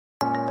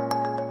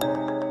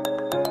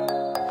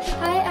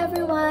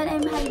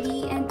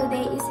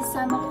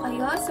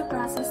sa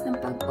process ng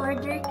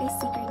pag-order kay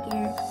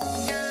Secrecare.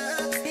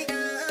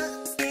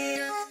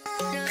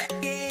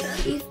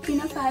 If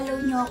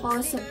pina-follow nyo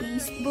ako sa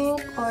Facebook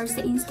or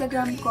sa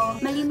Instagram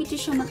ko, malimit nyo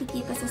siya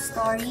makikita sa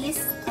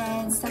stories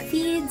and sa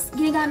feeds.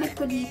 Ginagamit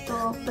ko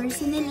dito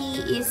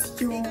personally is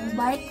yung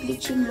white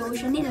bleaching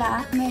lotion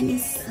nila. Ngayon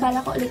is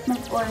bala ko ulit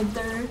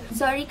mag-order.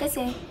 Sorry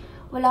kasi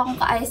wala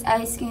akong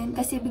ka-ayos-ayos ngayon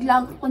kasi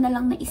biglang ko na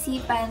lang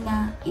naisipan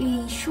na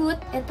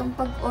i-shoot itong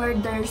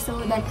pag-order so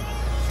that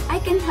I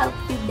can help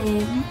you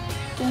din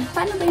kung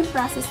paano ba yung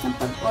process ng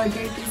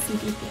pag-order kay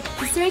Secrecare.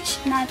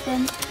 I-search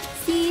natin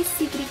si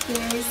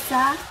Secrecare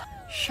sa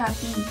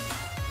Shopee.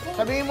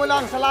 Sabihin mo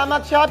lang,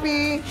 salamat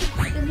Shopee!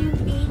 Ito na yung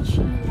page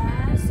nila.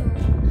 So,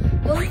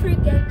 don't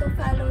forget to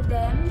follow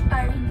them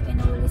para hindi ka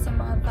nahuli sa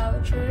mga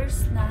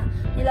vouchers na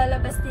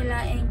nilalabas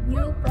nila and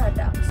new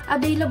products.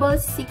 Available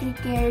si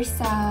Secrecare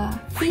sa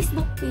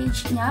Facebook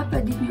page niya.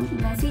 Pwede nyo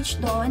i-message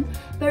doon.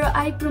 Pero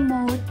I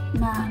promote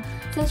na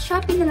sa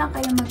Shopee na lang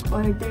kayo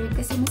mag-order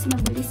kasi mas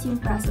mabilis yung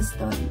process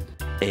doon.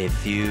 A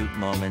few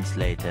moments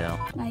later.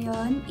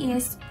 Ngayon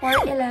is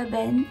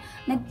 4:11.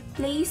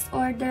 Nag-place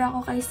order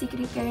ako kay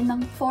Secrecare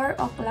ng 4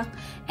 o'clock.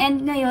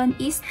 And ngayon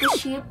is to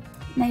ship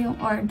na yung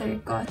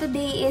order ko.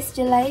 Today is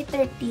July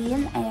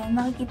 13. Ayan,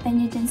 makikita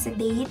nyo dyan sa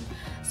date.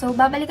 So,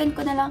 babalikan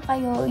ko na lang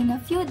kayo in a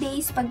few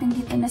days pag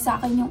nandito na sa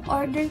akin yung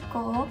order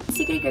ko.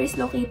 Secrecare is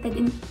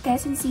located in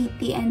Quezon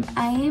City and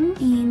I'm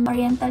in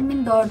Oriental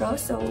Mindoro.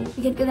 So,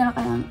 bigyan ko na lang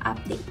kayo ng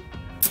update.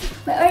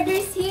 My order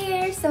is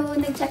here! So,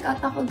 nag-check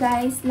out ako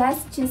guys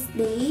last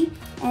Tuesday.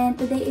 And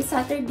today is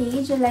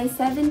Saturday, July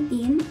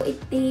 17. It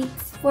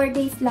takes 4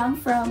 days lang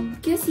from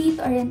QC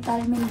to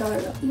Oriental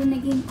Mindoro. Yung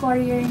naging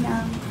courier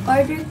ng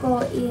order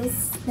ko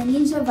is the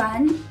Ninja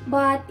Van.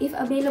 But if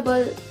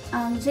available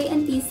ang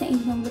J&T sa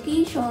inyong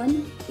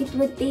location, it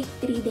would take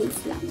 3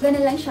 days lang.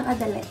 Ganun lang siya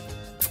kadali.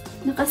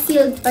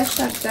 Naka-sealed pa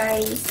siya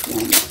guys.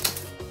 Yan.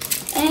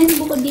 And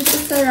bukod dito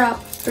sa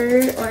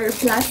wrapper or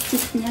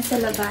plastic niya sa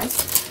labas,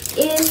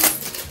 is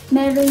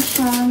meron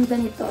siyang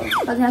ganito.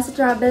 Pag nasa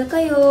travel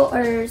kayo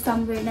or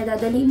somewhere na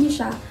dadalhin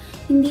niyo siya,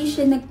 hindi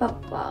siya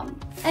nagpapam.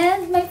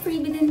 And may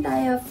freebie din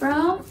tayo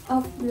from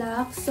Off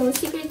Black. So,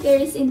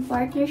 Secrecare is in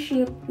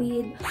partnership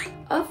with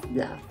Off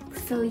Black.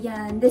 So,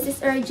 yan. This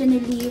is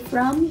originally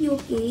from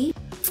UK.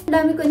 Ang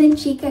dami ko ng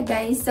chika,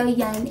 guys. So,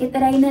 yan.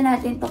 Itry na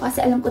natin to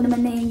kasi alam ko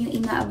naman na yun yung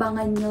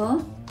inaabangan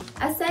nyo.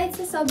 Aside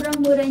sa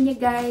sobrang mura niya,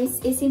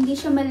 guys, is hindi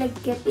siya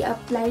malagkit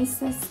i-apply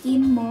sa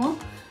skin mo.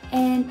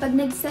 And pag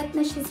nag-set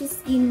na siya sa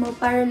skin mo,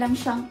 para lang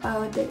siyang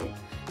powder.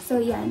 So,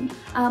 yan.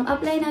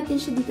 Apply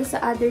natin siya dito sa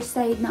other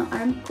side ng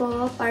arm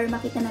ko para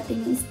makita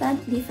natin yung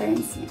instant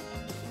difference niya.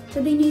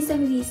 So, din yung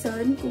isang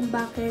reason kung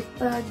bakit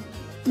pag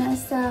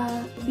nasa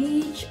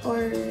beach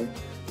or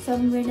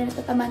somewhere na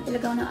natatamaan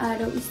talaga ng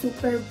araw is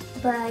super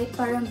bright,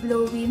 parang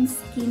glowing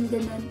skin,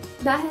 ganun.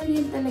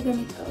 Dahil yun talaga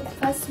nito.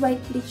 Fast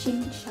White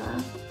Bleaching siya.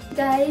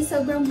 Guys,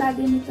 sobrang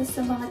bagay nito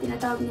sa mga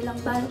tinatawag nilang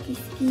bulk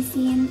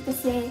skin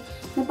kasi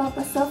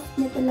napapasoft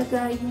niya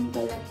talaga yung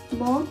balat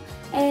mo.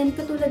 And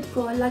katulad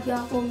ko, lagi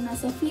akong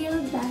nasa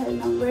field dahil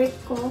ng work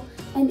ko.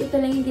 And ito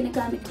lang yung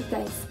ginagamit ko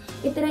guys.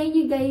 I-try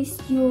nyo guys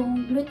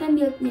yung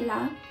Glutamilk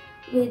nila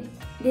with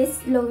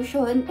this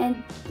lotion and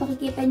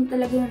makikita nyo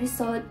talaga yung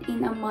result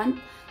in a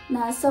month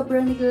na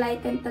sobrang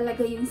nag-lighten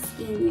talaga yung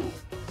skin nyo.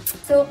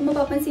 So, kung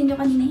mapapansin nyo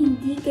kanina,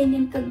 hindi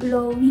ganyan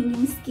ka-glowing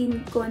yung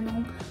skin ko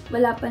nung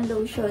wala pang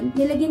lotion.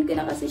 Nilagyan ko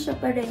na kasi siya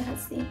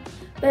parehas eh.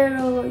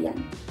 Pero, yan.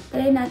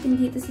 Try natin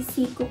dito sa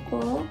siko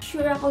ko.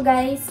 Sure ako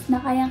guys, na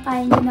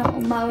kayang-kaya nyo na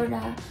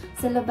umaura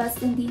sa labas.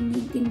 Hindi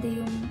nintindi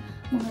yung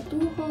mga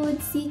tuhod,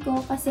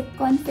 siko. Kasi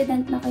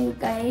confident na kayo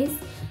guys.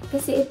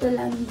 Kasi ito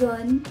lang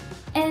yun.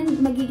 And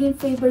magiging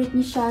favorite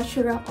nyo siya,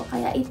 sure ako.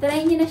 Kaya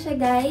itry nyo na siya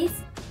guys.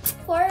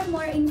 For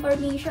more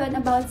information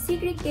about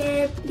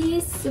Secrecare,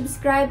 please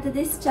subscribe to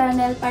this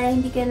channel para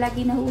hindi kayo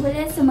lagi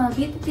nahuhuli sa mga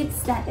beauty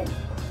tips natin.